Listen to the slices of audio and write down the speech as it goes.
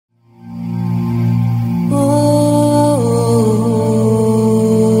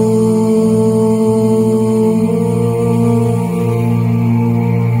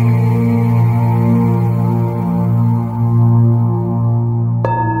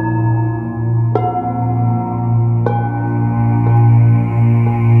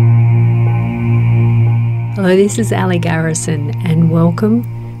Hello, this is Ali Garrison and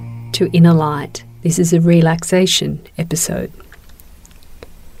welcome to Inner Light. This is a relaxation episode.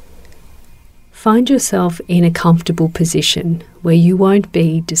 Find yourself in a comfortable position where you won't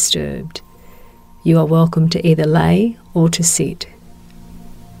be disturbed. You are welcome to either lay or to sit.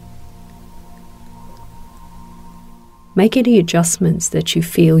 Make any adjustments that you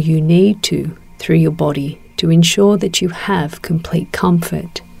feel you need to through your body to ensure that you have complete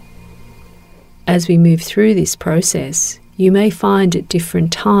comfort. As we move through this process, you may find at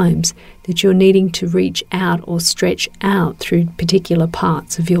different times that you're needing to reach out or stretch out through particular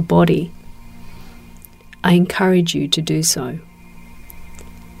parts of your body. I encourage you to do so.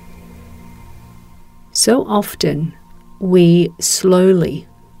 So often, we slowly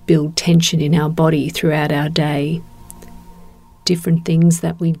build tension in our body throughout our day. Different things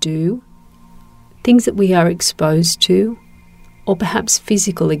that we do, things that we are exposed to, or perhaps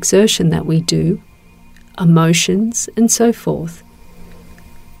physical exertion that we do, emotions and so forth.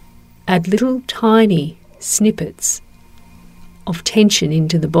 Add little tiny snippets of tension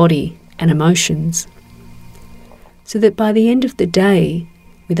into the body and emotions, so that by the end of the day,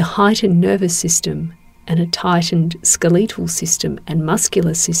 with a heightened nervous system and a tightened skeletal system and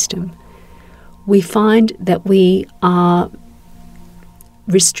muscular system, we find that we are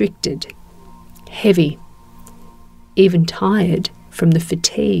restricted, heavy, even tired from the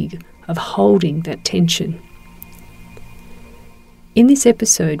fatigue of holding that tension. In this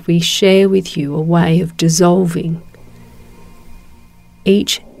episode, we share with you a way of dissolving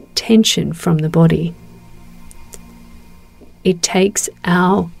each tension from the body. It takes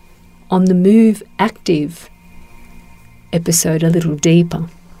our On the Move active episode a little deeper.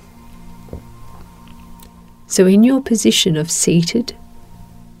 So in your position of seated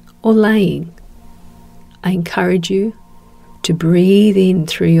or laying, I encourage you to breathe in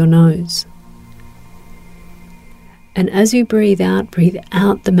through your nose. And as you breathe out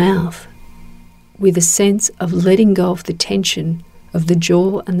the mouth with a sense of letting go of the tension of the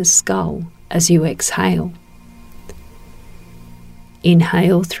jaw and the skull as you exhale.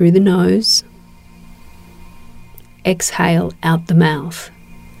 Inhale through the nose, exhale out the mouth.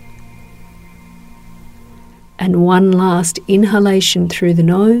 And one last inhalation through the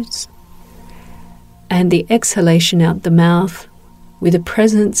nose, and the exhalation out the mouth with a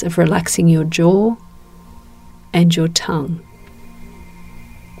presence of relaxing your jaw and your tongue.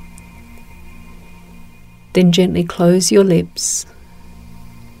 Then gently close your lips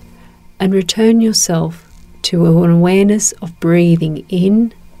and return yourself to an awareness of breathing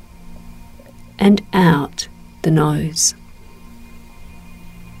in and out the nose.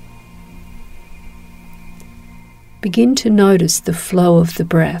 Begin to notice the flow of the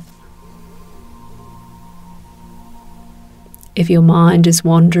breath. If your mind is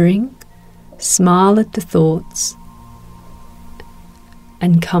wandering, smile at the thoughts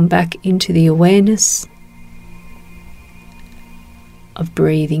and come back into the awareness of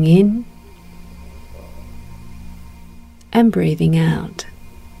breathing in and breathing out.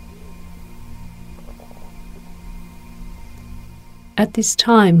 At this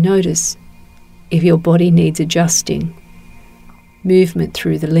time, notice if your body needs adjusting, movement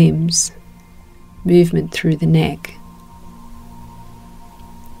through the limbs, movement through the neck.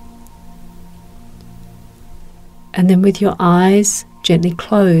 And then with your eyes gently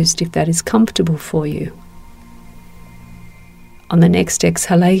closed, if that is comfortable for you. On the next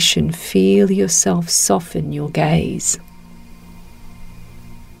exhalation, feel yourself soften your gaze.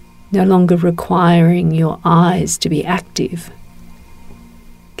 No longer requiring your eyes to be active,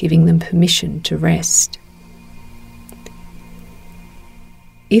 giving them permission to rest.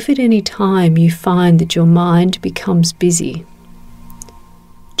 If at any time you find that your mind becomes busy,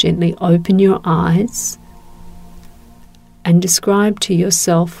 gently open your eyes and describe to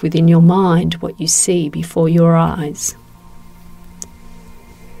yourself within your mind what you see before your eyes.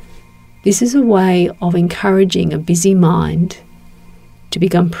 This is a way of encouraging a busy mind to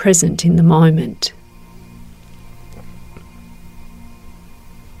become present in the moment.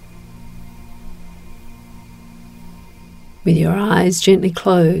 With your eyes gently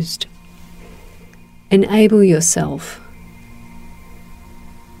closed, enable yourself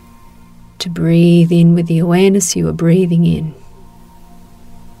to breathe in with the awareness you are breathing in,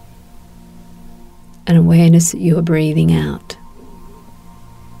 an awareness that you are breathing out,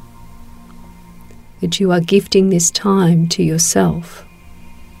 that you are gifting this time to yourself,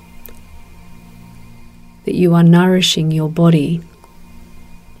 that you are nourishing your body,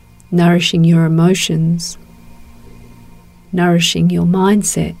 nourishing your emotions, nourishing your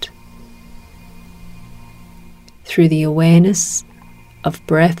mindset through the awareness of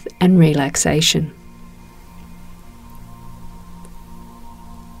breath and relaxation.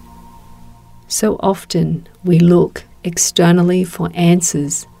 So often we look externally for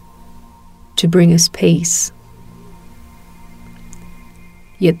answers to bring us peace.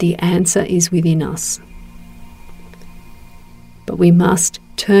 Yet the answer is within us. But we must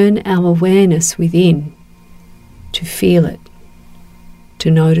turn our awareness within to feel it, to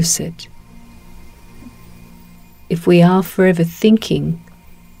notice it. If we are forever thinking,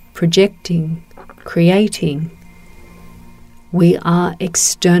 projecting, creating, we are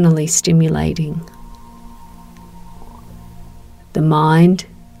externally stimulating. The mind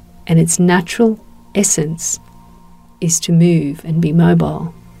and its natural essence is to move and be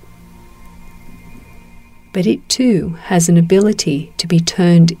mobile. But it too has an ability to be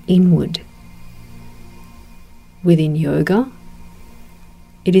turned inward. Within yoga,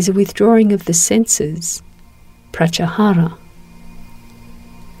 it is a withdrawing of the senses, pratyahara.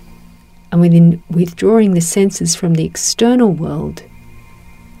 And within withdrawing the senses from the external world,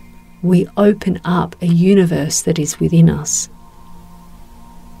 we open up a universe that is within us.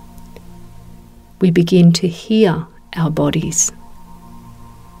 We begin to hear our bodies.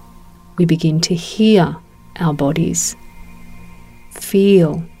 We begin to hear our bodies,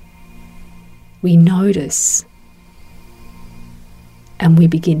 feel, we notice, and we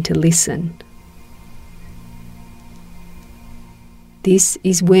begin to listen. This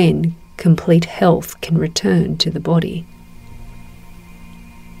is when complete health can return to the body.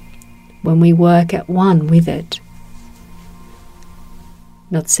 When we work at one with it,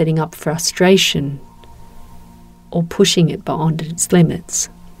 not setting up frustration or pushing it beyond its limits.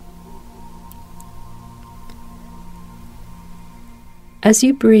 As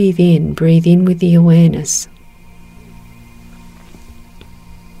you breathe in with the awareness.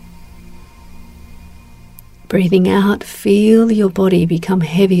 Breathing out, feel your body become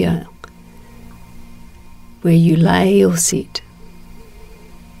heavier where you lay or sit.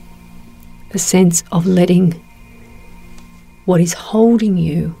 A sense of letting what is holding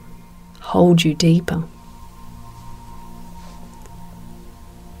you hold you deeper.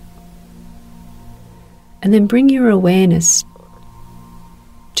 And then bring your awareness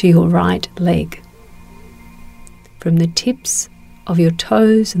to your right leg, from the tips of your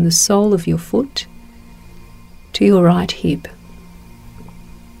toes and the sole of your foot to your right hip.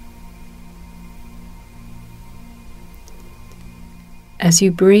 As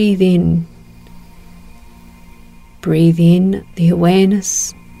you breathe in the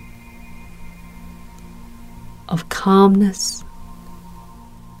awareness of calmness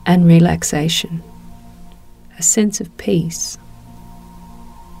and relaxation, a sense of peace.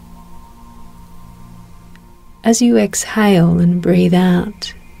 As you exhale and breathe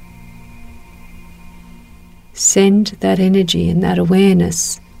out, send that energy and that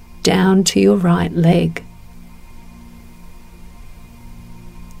awareness down to your right leg.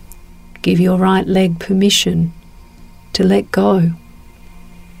 Give your right leg permission to let go,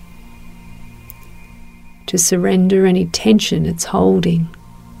 to surrender any tension it's holding.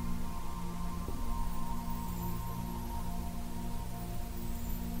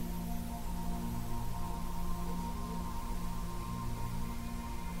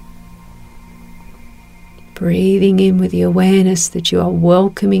 Breathing in with the awareness that you are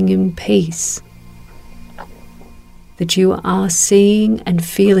welcoming in peace, that you are seeing and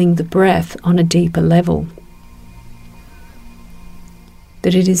feeling the breath on a deeper level,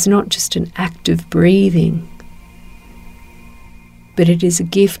 that it is not just an act of breathing, but it is a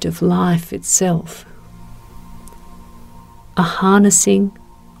gift of life itself, a harnessing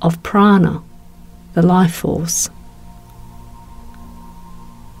of prana, the life force.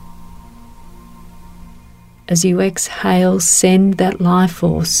 As you exhale, send that life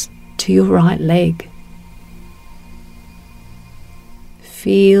force to your right leg.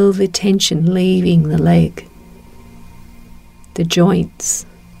 Feel the tension leaving the leg, the joints,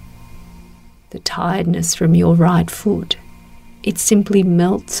 the tiredness from your right foot. It simply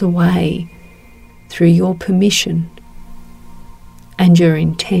melts away through your permission and your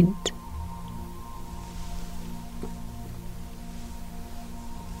intent.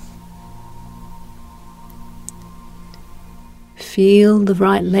 Feel the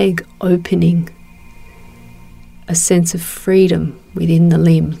right leg opening, a sense of freedom within the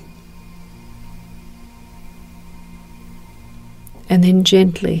limb. And then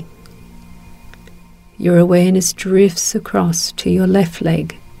gently, your awareness drifts across to your left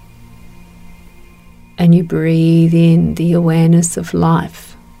leg, and you breathe in the awareness of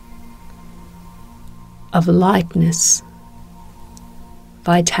life, of lightness,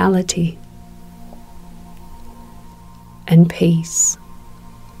 vitality, and peace.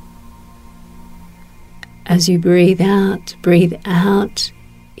 As you breathe out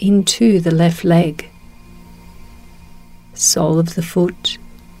into the left leg, sole of the foot,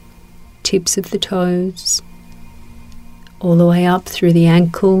 tips of the toes, all the way up through the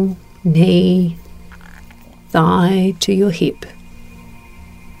ankle, knee, thigh to your hip.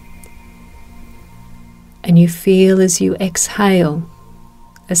 And you feel as you exhale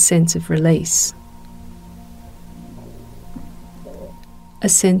a sense of release, a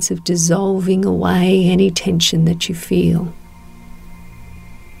sense of dissolving away any tension that you feel.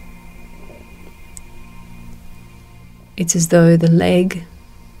 It's as though the leg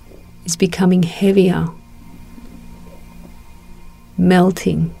is becoming heavier,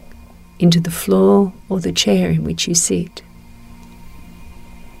 melting into the floor or the chair in which you sit.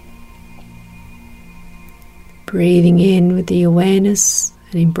 Breathing in with the awareness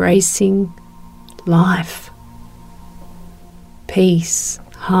and embracing life, peace,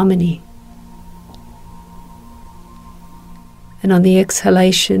 harmony. And on the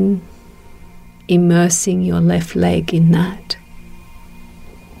exhalation, immersing your left leg in that.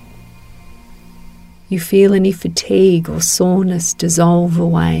 You feel any fatigue or soreness dissolve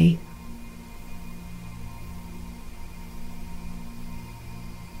away.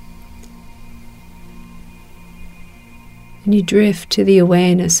 And you drift to the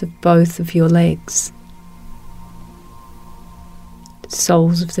awareness of both of your legs,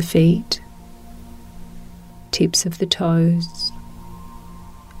 soles of the feet, tips of the toes,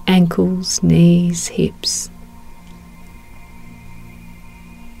 ankles, knees, hips.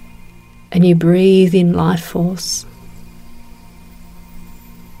 And you breathe in life force.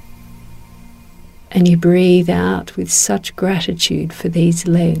 And you breathe out with such gratitude for these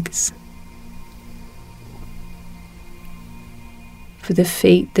legs, for the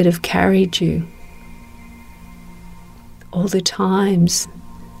feet that have carried you, all the times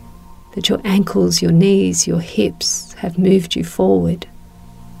that your ankles, your knees, your hips have moved you forward,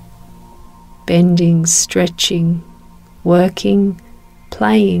 bending, stretching, working,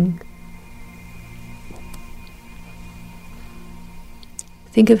 playing.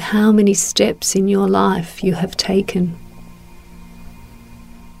 Think of how many steps in your life you have taken.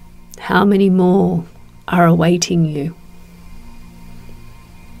 How many more are awaiting you?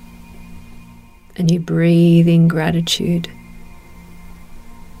 And you breathe in gratitude.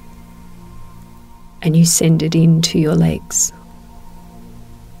 And you send it into your legs.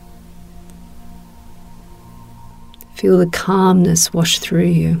 Feel the calmness wash through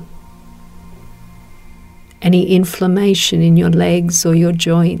you. Any inflammation in your legs or your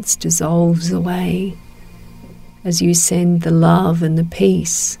joints dissolves away as you send the love and the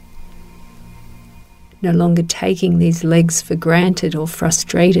peace. No longer taking these legs for granted or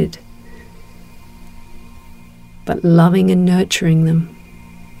frustrated, but loving and nurturing them.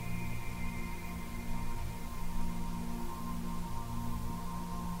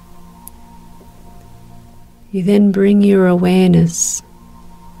 You then bring your awareness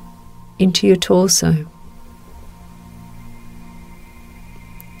into your torso.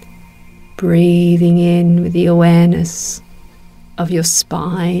 Breathing in with the awareness of your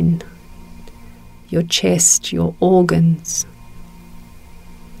spine, your chest, your organs.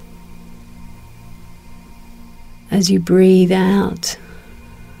 As you breathe out,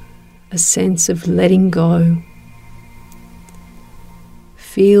 a sense of letting go.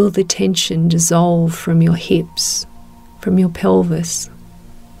 Feel the tension dissolve from your hips, from your pelvis.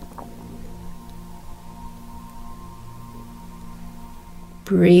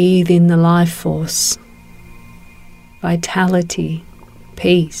 Breathe in the life force, vitality,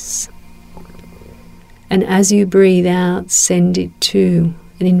 peace. And as you breathe out, send it to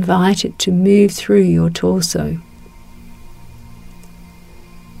and invite it to move through your torso.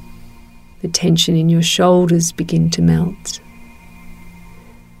 The tension in your shoulders begin to melt.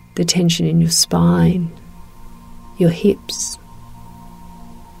 The tension in your spine, your hips,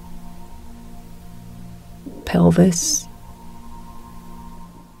 pelvis,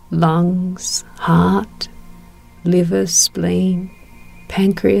 lungs, heart, liver, spleen,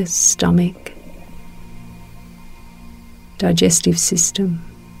 pancreas, stomach, digestive system.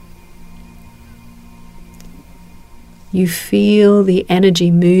 You feel the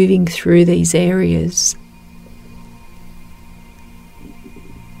energy moving through these areas,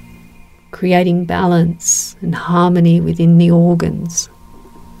 creating balance and harmony within the organs.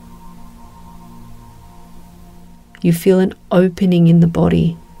 You feel an opening in the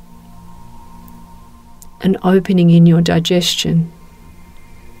body, an opening in your digestion,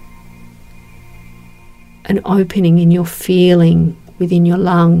 an opening in your feeling within your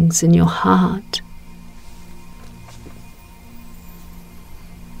lungs and your heart.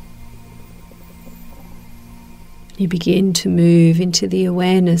 You begin to move into the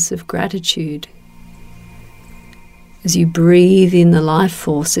awareness of gratitude as you breathe in the life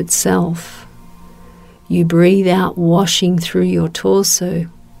force itself. You breathe out, washing through your torso.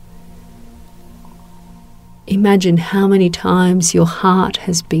 Imagine how many times your heart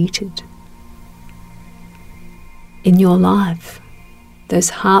has beaten in your life, those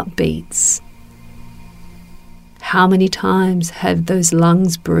heartbeats. How many times have those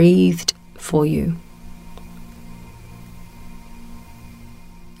lungs breathed for you?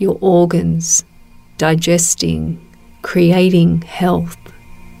 Your organs digesting, creating health,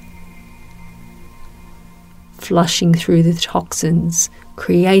 flushing through the toxins,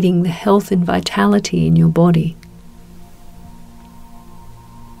 creating the health and vitality in your body.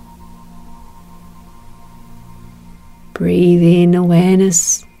 Breathe in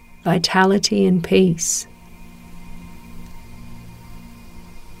awareness, vitality, and peace.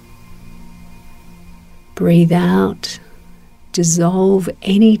 Breathe out, dissolve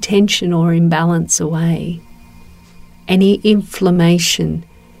any tension or imbalance away. Any inflammation,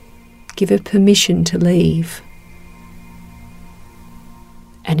 give it permission to leave.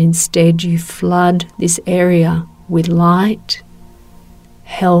 And instead you flood this area with light,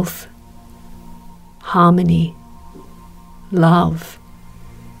 health, harmony, love,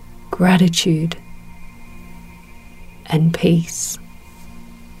 gratitude, and peace.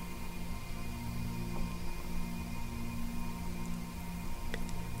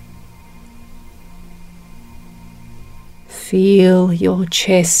 Feel your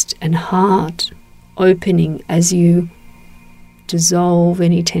chest and heart opening as you dissolve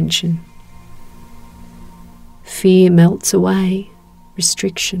any tension. Fear melts away,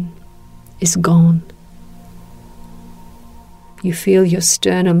 restriction is gone. You feel your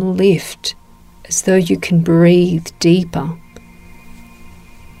sternum lift as though you can breathe deeper.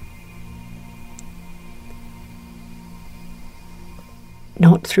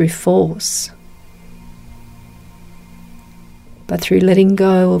 Not through force, but through letting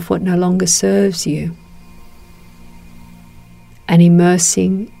go of what no longer serves you and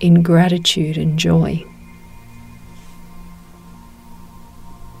immersing in gratitude and joy.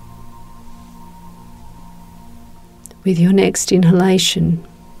 With your next inhalation,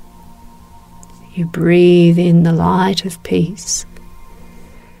 you breathe in the light of peace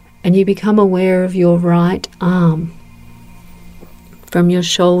and you become aware of your right arm, from your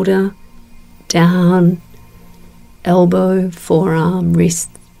shoulder down, elbow, forearm, wrist,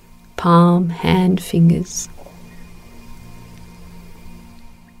 palm, hand, fingers.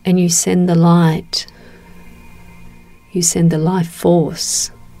 And you send the light, you send the life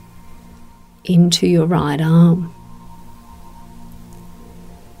force into your right arm.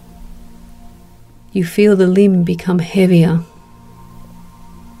 You feel the limb become heavier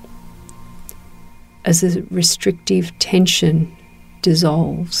as the restrictive tension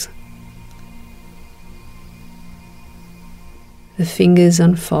dissolves. The fingers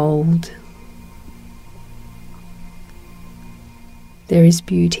unfold. There is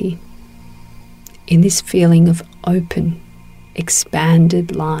beauty in this feeling of open,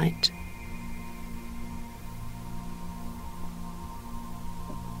 expanded light.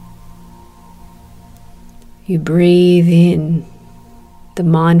 You breathe in the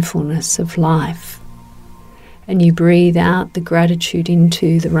mindfulness of life and you breathe out the gratitude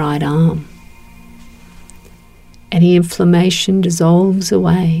into the right arm. Any inflammation dissolves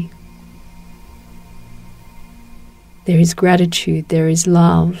away. There is gratitude, there is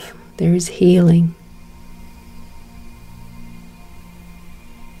love, there is healing.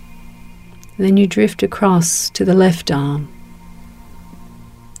 And then you drift across to the left arm.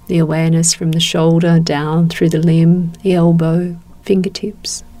 The awareness from the shoulder down through the limb, the elbow,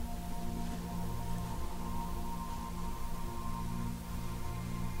 fingertips.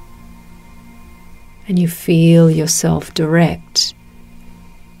 And you feel yourself direct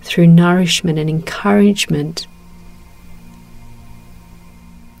through nourishment and encouragement,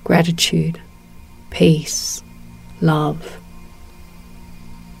 gratitude, peace, love.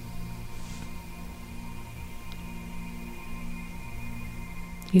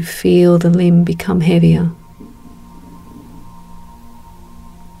 You feel the limb become heavier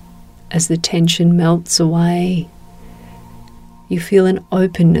as the tension melts away. You feel an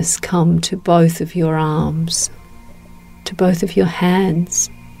openness come to both of your arms, to both of your hands.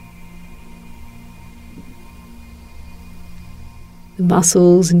 The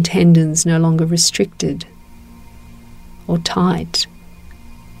muscles and tendons no longer restricted or tight.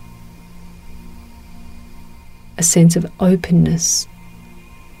 A sense of openness.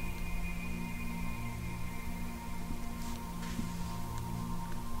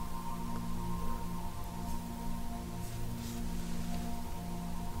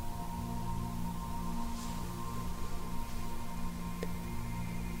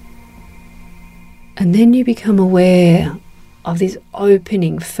 And then you become aware of this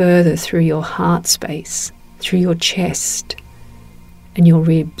opening further through your heart space, through your chest and your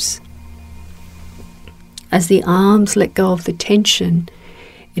ribs. As the arms let go of the tension,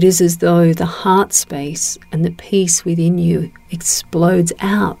 it is as though the heart space and the peace within you explodes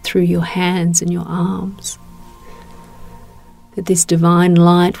out through your hands and your arms. That this divine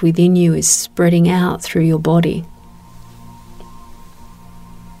light within you is spreading out through your body.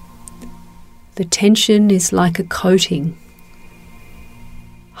 The tension is like a coating,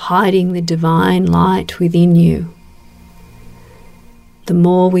 hiding the divine light within you. The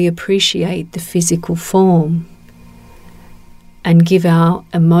more we appreciate the physical form and give our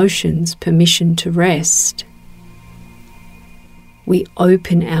emotions permission to rest, we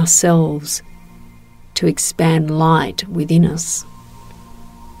open ourselves to expand light within us.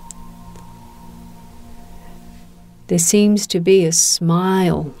 There seems to be a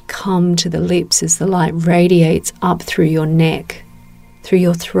smile come to the lips as the light radiates up through your neck, through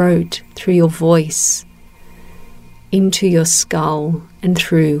your throat, through your voice, into your skull and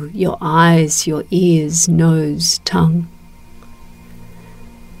through your eyes, your ears, nose, tongue.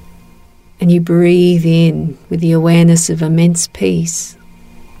 And you breathe in with the awareness of immense peace.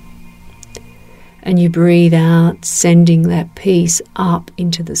 And you breathe out, sending that peace up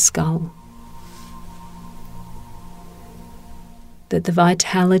into the skull. That the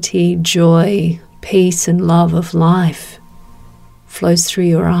vitality, joy, peace and love of life flows through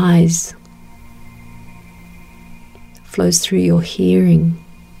your eyes, flows through your hearing,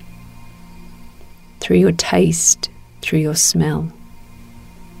 through your taste, through your smell.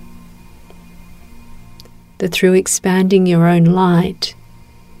 That through expanding your own light,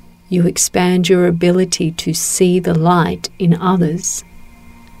 you expand your ability to see the light in others.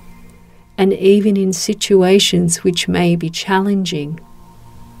 And even in situations which may be challenging,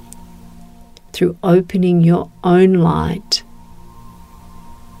 through opening your own light,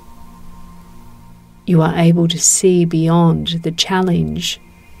 you are able to see beyond the challenge,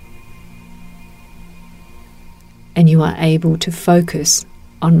 and you are able to focus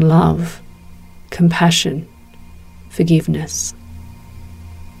on love, compassion, forgiveness.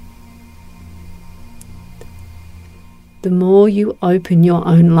 The more you open your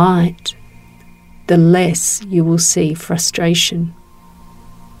own light, the less you will see frustration.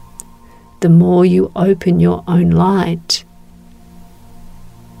 The more you open your own light,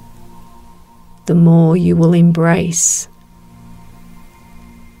 the more you will embrace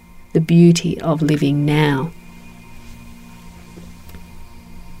the beauty of living now.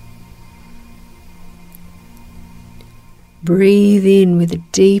 Breathe in with a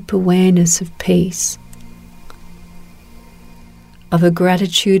deep awareness of peace, of a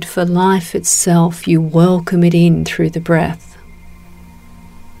gratitude for life itself. You welcome it in through the breath.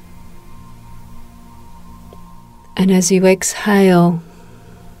 And as you exhale,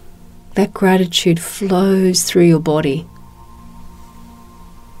 that gratitude flows through your body.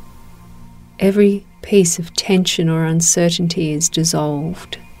 Every piece of tension or uncertainty is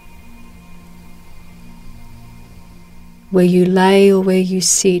dissolved. Where you lay or where you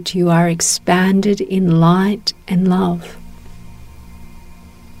sit, you are expanded in light and love.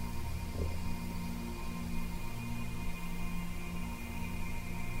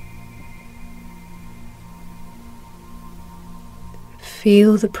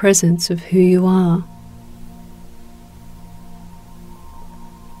 Feel the presence of who you are.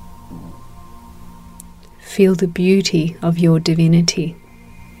 Feel the beauty of your divinity.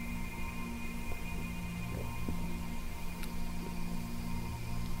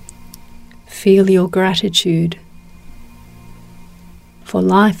 Feel your gratitude for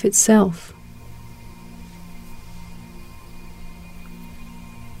life itself.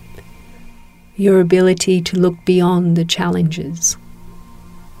 Your ability to look beyond the challenges.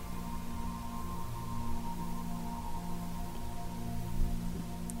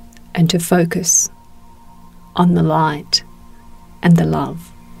 And to focus on the light and the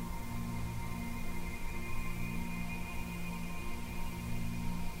love.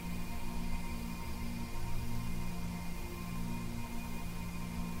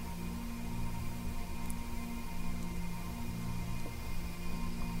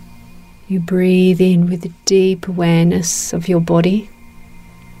 You breathe in with a deep awareness of your body,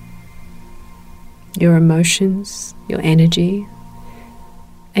 your emotions, your energy.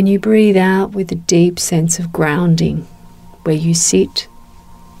 And you breathe out with a deep sense of grounding where you sit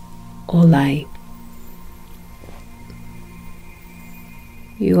or lay.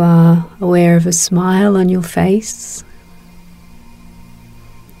 You are aware of a smile on your face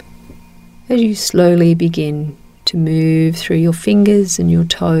as you slowly begin to move through your fingers and your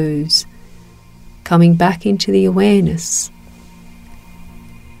toes, coming back into the awareness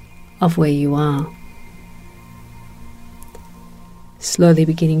of where you are. Slowly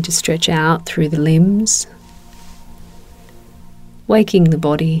beginning to stretch out through the limbs, waking the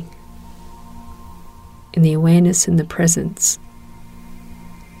body in the awareness and the presence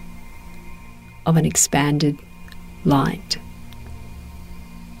of an expanded light.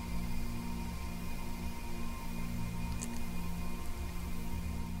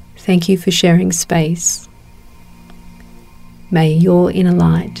 Thank you for sharing space. May your inner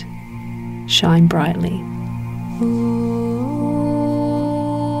light shine brightly.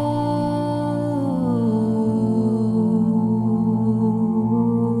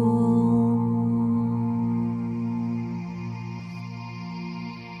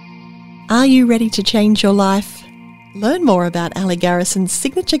 Are you ready to change your life? Learn more about Ali Garrison's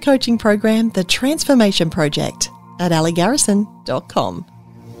signature coaching program, The Transformation Project, at aligarrison.com.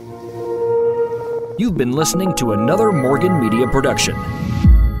 You've been listening to another Morgan Media production.